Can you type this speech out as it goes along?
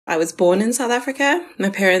I was born in South Africa. My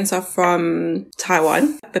parents are from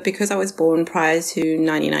Taiwan, but because I was born prior to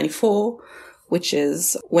 1994, which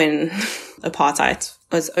is when apartheid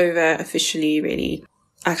was over officially, really,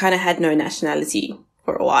 I kind of had no nationality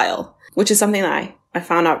for a while, which is something that I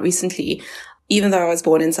found out recently. Even though I was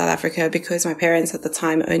born in South Africa, because my parents at the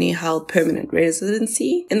time only held permanent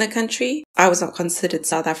residency in the country, I was not considered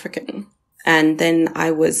South African. And then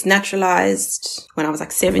I was naturalized when I was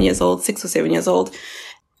like 6 or 7 years old.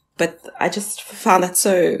 But I just found that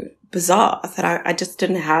so bizarre that I just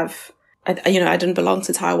didn't have, I didn't belong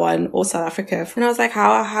to Taiwan or South Africa. And I was like,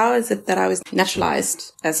 how is it that I was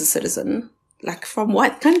naturalized as a citizen? Like, from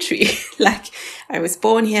what country? Like, I was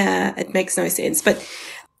born here. It makes no sense. But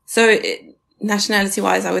so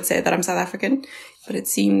nationality-wise, I would say that I'm South African, but it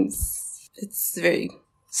seems it's very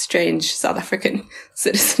strange South African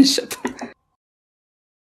citizenship.